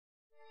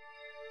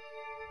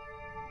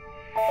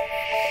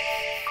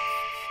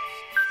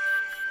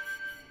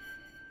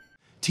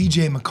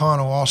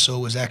McConnell also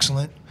was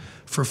excellent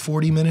for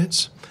 40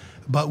 minutes,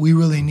 but we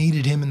really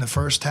needed him in the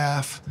first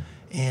half.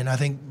 And I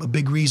think a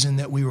big reason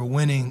that we were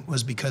winning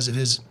was because of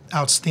his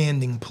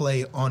outstanding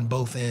play on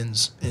both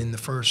ends in the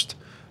first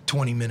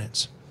 20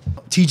 minutes.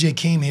 TJ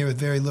came here with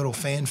very little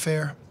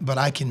fanfare, but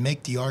I can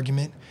make the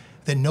argument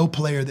that no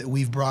player that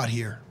we've brought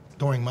here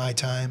during my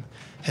time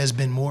has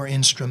been more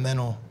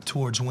instrumental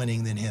towards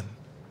winning than him.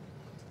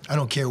 I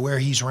don't care where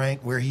he's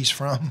ranked, where he's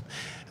from.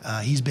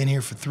 He's been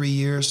here for 3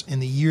 years. In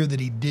the year that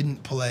he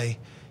didn't play,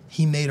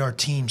 he made our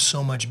team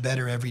so much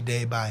better every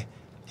day by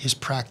his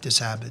practice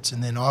habits.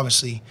 And then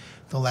obviously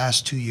the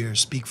last 2 years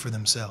speak for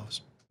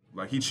themselves.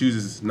 Like, he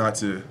chooses not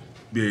to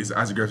be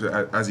as aggressive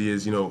as he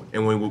is,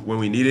 and when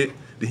we need it,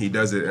 then he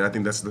does it. And I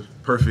think that's the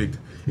perfect,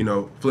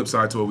 flip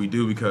side to what we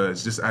do,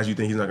 because just as you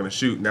think he's not going to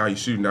shoot, now he's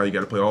shooting, now you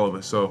got to play all of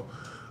us. So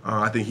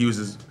I think he was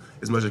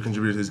as much a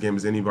contributor to his game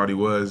as anybody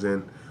was.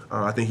 And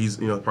I think he's,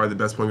 probably the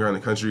best point guard in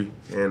the country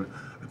and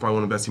probably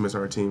one of the best teammates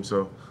on our team.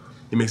 So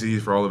he makes it easy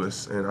for all of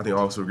us, and I think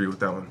all of us will agree with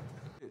that one.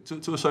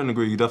 To a certain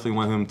degree, you definitely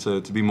want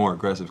him to be more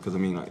aggressive, because, I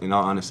mean, in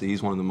all honesty,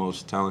 he's one of the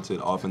most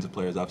talented offensive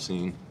players I've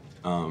seen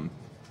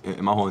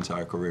in my whole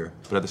entire career.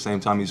 But at the same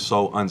time, he's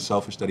so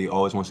unselfish that he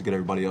always wants to get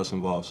everybody else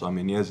involved. So, I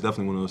mean, yeah, it's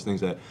definitely one of those things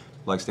that,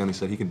 like Stanley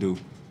said, he can do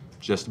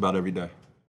just about every day.